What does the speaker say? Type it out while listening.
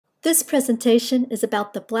This presentation is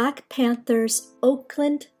about the Black Panthers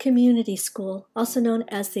Oakland Community School, also known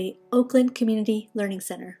as the Oakland Community Learning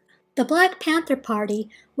Center. The Black Panther Party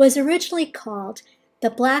was originally called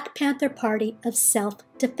the Black Panther Party of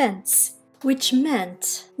Self-Defense, which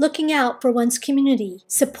meant looking out for one's community,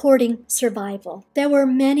 supporting survival. There were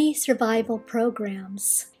many survival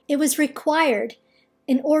programs. It was required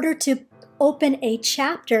in order to open a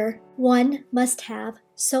chapter, one must have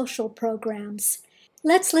social programs.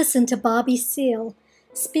 Let's listen to Bobby Seale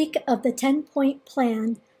speak of the 10-point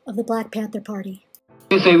plan of the Black Panther Party.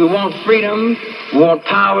 We say we want freedom, we want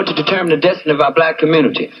power to determine the destiny of our black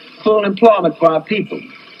community. Full employment for our people.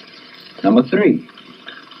 Number 3,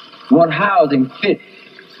 we want housing fit,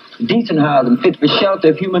 decent housing fit for shelter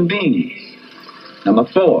of human beings. Number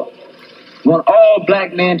 4, we want all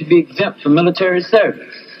black men to be exempt from military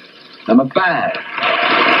service. Number 5,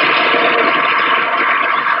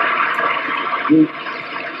 we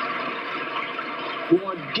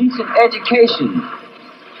want decent education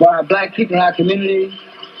for our black people in our community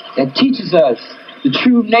that teaches us the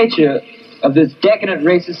true nature of this decadent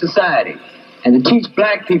racist society, and to teach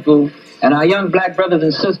black people and our young black brothers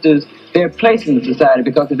and sisters their place in the society,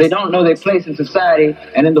 because if they don't know their place in society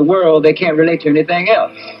and in the world, they can't relate to anything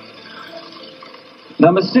else.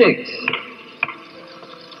 Number 6,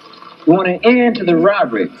 we want an end to the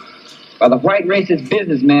robbery by the white racist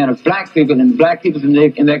businessman of black people and black people in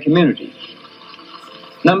their community.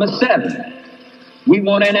 Number 7, we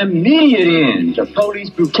want an immediate end to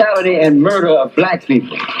police brutality and murder of black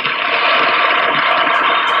people. Number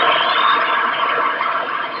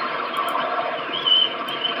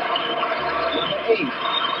 8,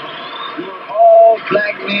 we want all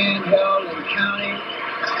black men held in county,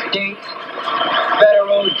 state,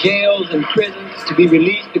 federal jails and prisons to be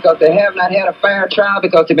released because they have not had a fair trial,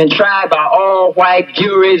 because they've been tried by all white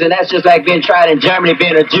juries, and that's just like being tried in Germany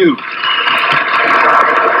being a Jew.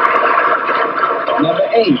 Number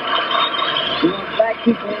 8, we want black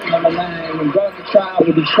people, number 9, when brought to trial,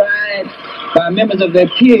 will be tried by members of their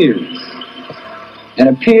peers. And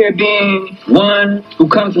a peer being one who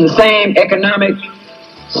comes from the same economic,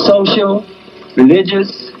 social,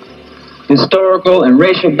 religious, historical, and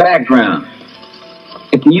racial background.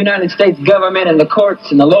 If the United States government and the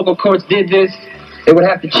courts and the local courts did this, they would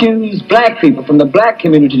have to choose black people from the black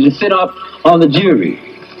community to sit up on the jury.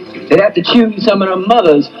 They'd have to choose some of the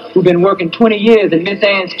mothers who've been working 20 years in Miss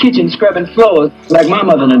Ann's kitchen scrubbing floors like my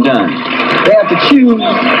mother done done. They have to choose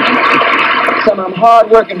some of them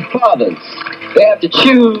hard-working fathers. They have to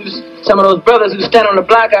choose some of those brothers who stand on the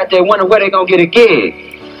block out there wondering where they're going to get a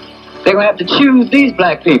gig. They're going to have to choose these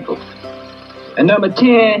black people. And number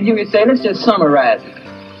 10, you could say, let's just summarize it.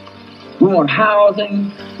 We want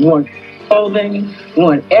housing, we want clothing, we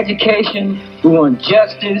want education, we want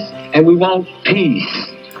justice, and we want peace.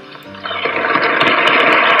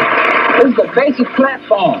 This is the basic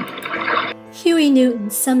platform. Huey Newton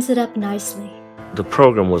sums it up nicely. The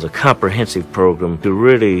program was a comprehensive program to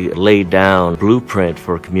really lay down a blueprint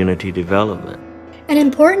for community development. An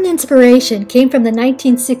important inspiration came from the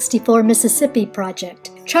 1964 Mississippi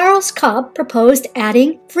Project. Charles Cobb proposed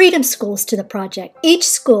adding freedom schools to the project. Each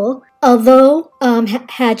school, although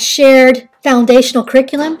had shared foundational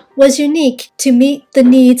curriculum, was unique to meet the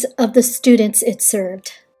needs of the students it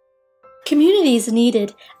served. Communities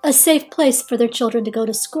needed a safe place for their children to go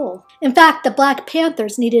to school. In fact, the Black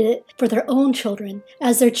Panthers needed it for their own children,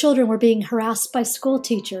 as their children were being harassed by school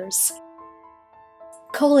teachers.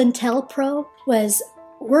 COINTELPRO was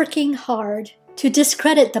working hard to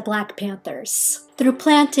discredit the Black Panthers through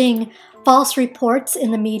planting false reports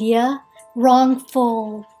in the media,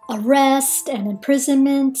 wrongful arrest and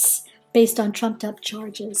imprisonments based on trumped-up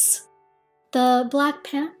charges. The Black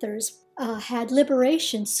Panthers had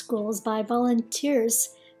liberation schools by volunteers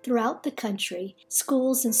throughout the country,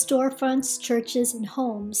 schools and storefronts, churches, and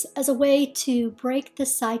homes, as a way to break the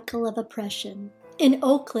cycle of oppression. In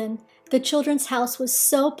Oakland, the Children's House was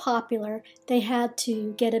so popular they had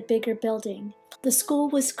to get a bigger building. The school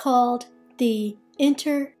was called the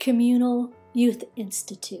Intercommunal Youth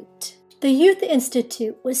Institute. The Youth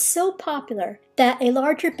Institute was so popular that a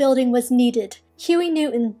larger building was needed. Huey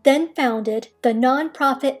Newton then founded the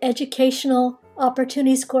Nonprofit Educational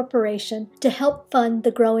Opportunities Corporation to help fund the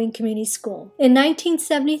growing community school. In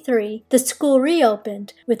 1973, the school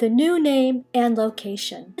reopened with a new name and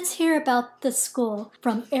location. Let's hear about the school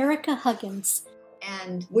from Ericka Huggins.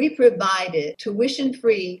 And we provided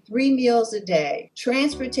tuition-free 3 meals a day,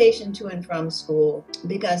 transportation to and from school,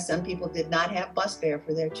 because some people did not have bus fare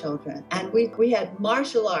for their children. And we had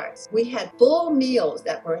martial arts. We had full meals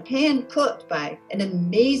that were hand-cooked by an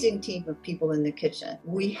amazing team of people in the kitchen.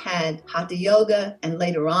 We had hatha yoga, and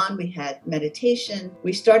later on we had meditation.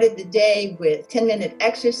 We started the day with 10-minute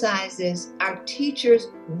exercises. Our teachers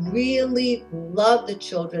really loved the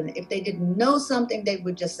children. If they didn't know something, they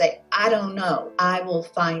would just say, I don't know. I will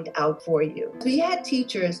find out for you. We had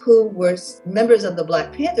teachers who were members of the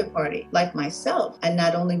Black Panther Party, like myself. And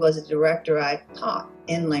not only was a director, I taught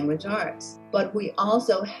in language arts, but we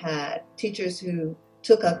also had teachers who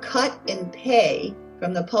took a cut in pay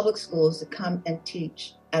from the public schools to come and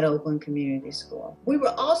teach at Oakland Community School. We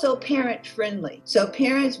were also parent friendly. So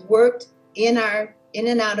parents worked in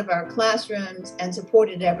and out of our classrooms and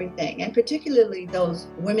supported everything, and particularly those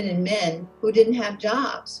women and men who didn't have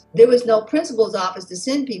jobs. There was no principal's office to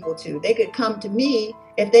send people to. They could come to me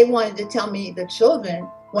if they wanted to tell me, the children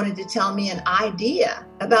wanted to tell me an idea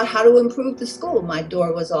about how to improve the school. My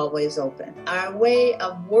door was always open. Our way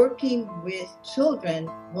of working with children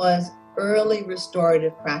was early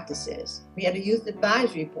restorative practices. We had a youth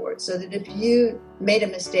advisory board so that if you made a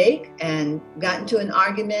mistake and got into an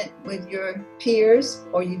argument with your peers,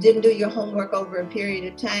 or you didn't do your homework over a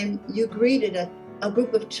period of time, you greeted a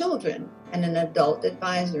group of children and an adult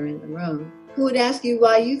advisor in the room who would ask you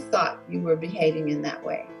why you thought you were behaving in that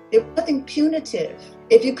way. There was nothing punitive.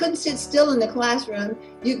 If you couldn't sit still in the classroom,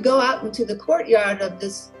 you'd go out into the courtyard of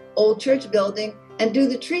this old church building and do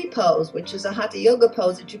the tree pose, which is a hatha yoga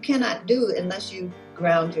pose that you cannot do unless you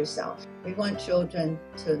ground yourself. We want children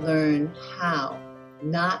to learn how,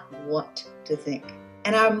 not what to think.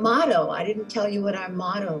 And our motto, I didn't tell you what our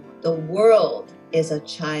motto, the world is a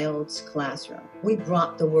child's classroom. We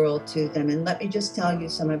brought the world to them. And let me just tell you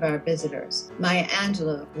some of our visitors. Maya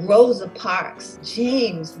Angelou, Rosa Parks,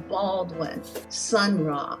 James Baldwin, Sun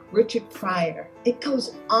Ra, Richard Pryor. It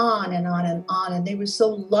goes on and on and on. And they were so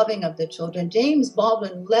loving of the children. James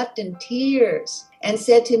Baldwin left in tears and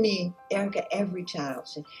said to me, Ericka, every child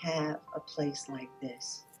should have a place like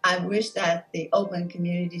this. I wish that the Oakland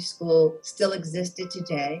Community School still existed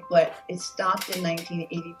today, but it stopped in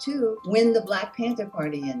 1982 when the Black Panther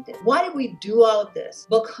Party ended. Why did we do all of this?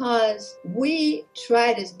 Because we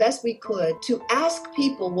tried as best we could to ask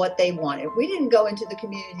people what they wanted. We didn't go into the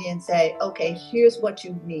community and say, okay, here's what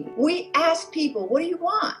you need. We asked people, what do you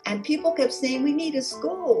want? And people kept saying, we need a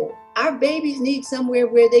school. Our babies need somewhere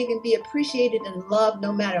where they can be appreciated and loved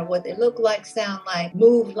no matter what they look like, sound like,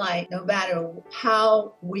 move like, no matter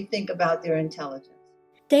how we think about their intelligence.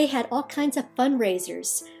 They had all kinds of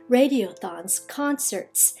fundraisers, radiothons,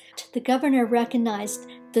 concerts. The governor recognized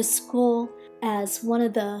the school as one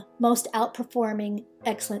of the most outperforming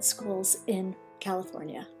excellent schools in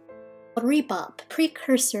California. Rebop,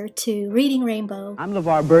 precursor to Reading Rainbow. I'm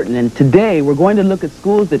LeVar Burton, and today we're going to look at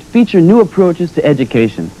schools that feature new approaches to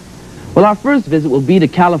education. Well, our first visit will be to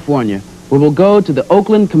California, where we'll go to the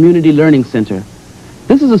Oakland Community Learning Center.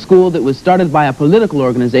 This is a school that was started by a political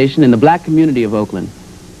organization in the black community of Oakland.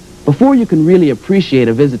 Before you can really appreciate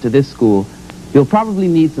a visit to this school, you'll probably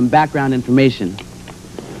need some background information.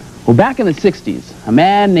 Well, back in the 60s, a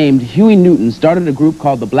man named Huey Newton started a group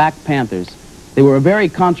called the Black Panthers. They were a very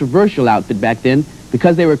controversial outfit back then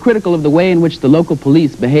because they were critical of the way in which the local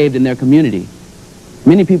police behaved in their community.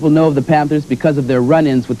 Many people know of the Panthers because of their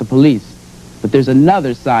run-ins with the police, but there's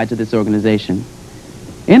another side to this organization.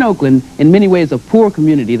 In Oakland, in many ways a poor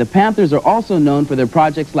community, the Panthers are also known for their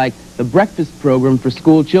projects like the breakfast program for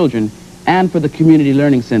school children and for the Community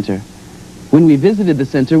Learning Center. When we visited the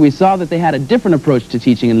center, we saw that they had a different approach to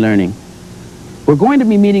teaching and learning. We're going to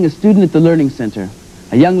be meeting a student at the Learning Center,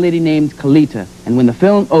 a young lady named Kalita, and when the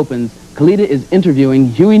film opens, Kalita is interviewing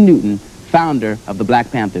Huey Newton, founder of the Black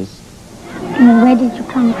Panthers. Where did you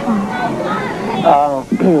come from?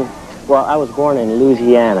 Well, I was born in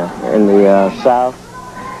Louisiana, in the South,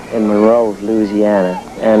 in Monroe, Louisiana.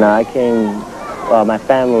 And I came, my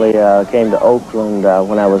family came to Oakland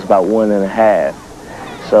when I was about 1.5.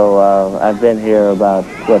 So I've been here about,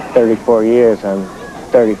 34 years. I'm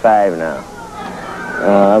 35 now.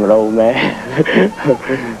 I'm an old man.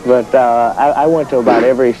 But I went to about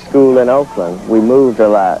every school in Oakland. We moved a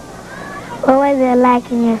lot. What was it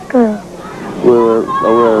like in your school? We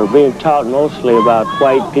were being taught mostly about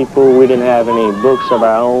white people. We didn't have any books of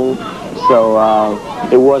our own, so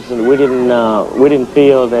it wasn't. We didn't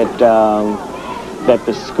feel that that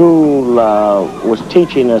the school was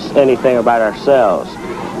teaching us anything about ourselves.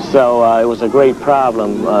 So it was a great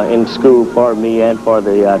problem in school for me and for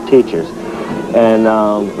the teachers. And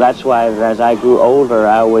that's why as I grew older,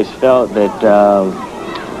 I always felt that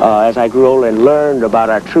as I grew older and learned about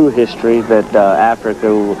our true history, that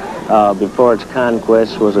Africa, before its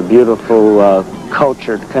conquest, was a beautiful,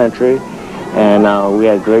 cultured country. And we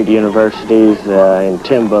had great universities in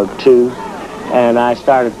Timbuktu. And I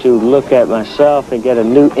started to look at myself and get a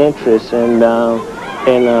new interest in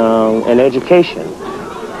education.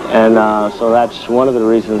 And so that's one of the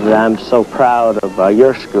reasons that I'm so proud of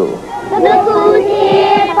your school. Look who's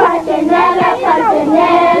here, Punchinella,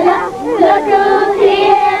 Punchinella. Look who's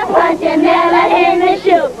here, Punchinella in the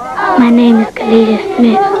shoe. My name is Kalita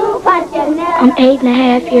Smith. I'm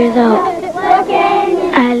 8.5 years old.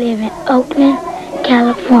 I live in Oakland,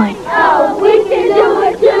 California. Oh, we can do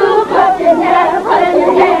it too, Punchinella,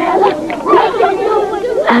 Punchinella.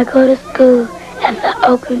 I go to school at the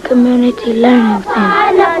Oakland Community Learning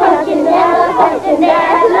Center.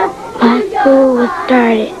 My school was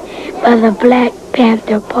started by the Black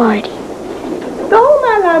Panther Party.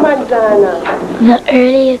 The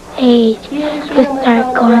earliest age to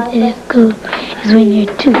start going to this school is when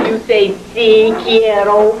you're 2. You say, si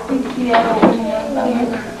quiero.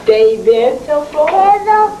 David.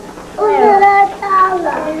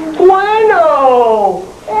 Bueno.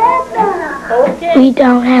 Okay. We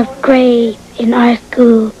don't have grades in our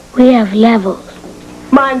school. We have levels.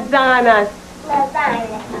 Manzanas.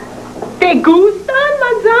 ¿Te gustan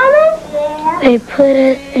manzanas? They put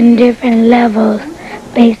us in different levels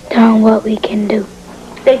based on what we can do.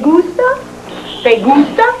 ¿Te gusta? ¿Te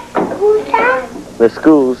gusta? The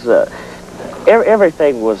schools,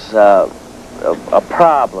 everything was a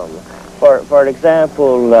problem. For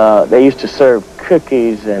example, they used to serve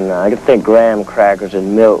cookies and I think graham crackers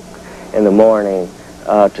and milk in the morning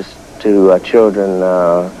to children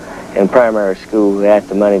in primary school who had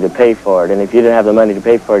the money to pay for it. And if you didn't have the money to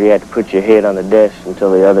pay for it, you had to put your head on the desk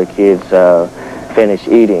until the other kids finished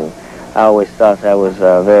eating. I always thought that was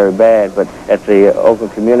very bad, but at the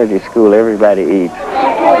Oakland Community School, everybody eats.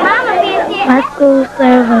 My school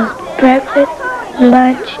serves us breakfast,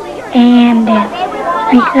 lunch, and dinner.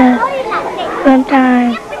 Because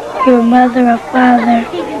sometimes your mother or father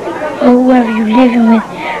or whoever you're living with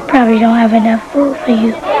probably don't have enough food for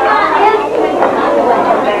you.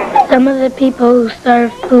 Some of the people who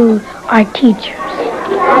serve food are teachers.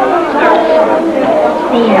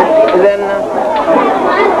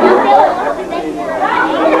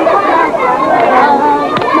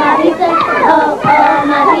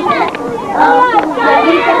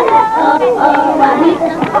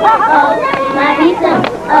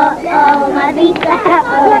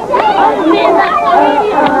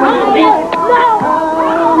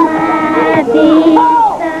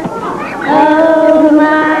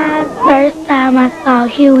 First time I saw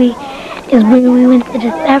Huey is when we went to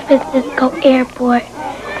the San Francisco airport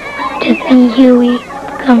to see Huey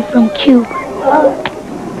come from Cuba.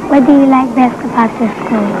 What do you like best about this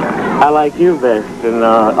school? I like you best, and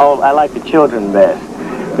I like the children best,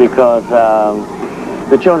 because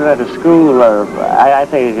the children at the school are, I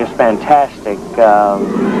think, are just fantastic.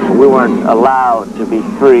 We weren't allowed to be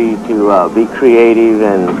free to be creative,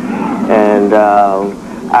 and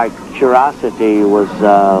our curiosity was,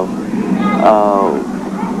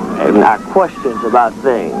 and our questions about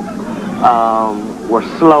things were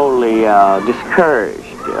slowly discouraged.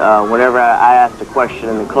 Whenever I asked a question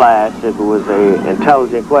in the class, if it was an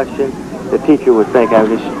intelligent question, the teacher would think I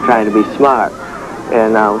was just trying to be smart.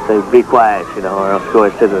 And I would say, be quiet, you know, or else go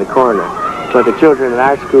and sit in the corner. But the children in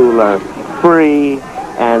our school are free,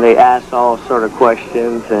 and they ask all sort of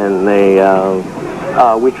questions, and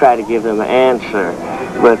we try to give them an answer.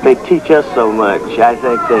 But they teach us so much. I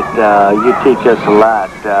think that you teach us a lot,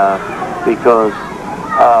 because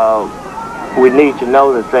we need to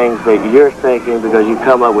know the things that you're thinking, because you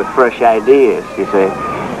come up with fresh ideas, you see.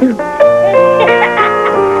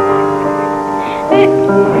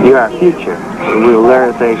 You're our future. We'll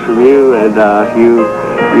learn things from you, and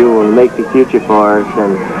you will make the future for us.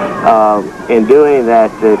 And in doing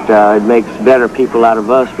that, it makes better people out of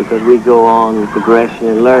us, because we go on progressing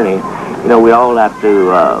and learning. You know, we all have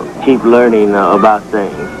to keep learning about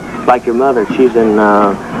things. Like your mother, she's in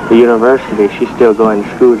the university. She's still going to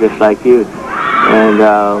school just like you. And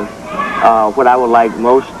what I would like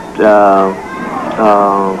most,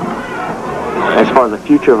 as far as the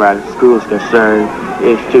future of our school is concerned,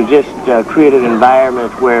 is to just create an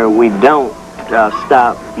environment where we don't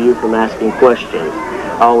stop you from asking questions.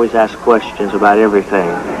 Always ask questions about everything.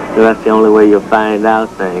 So that's the only way you'll find out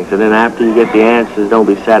things. And then after you get the answers, don't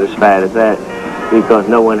be satisfied at that, because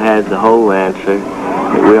no one has the whole answer.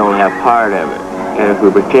 We only have part of it. And if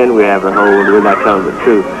we pretend we have the whole, we're not telling the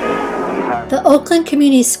truth. The Oakland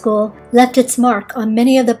Community School left its mark on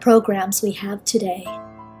many of the programs we have today.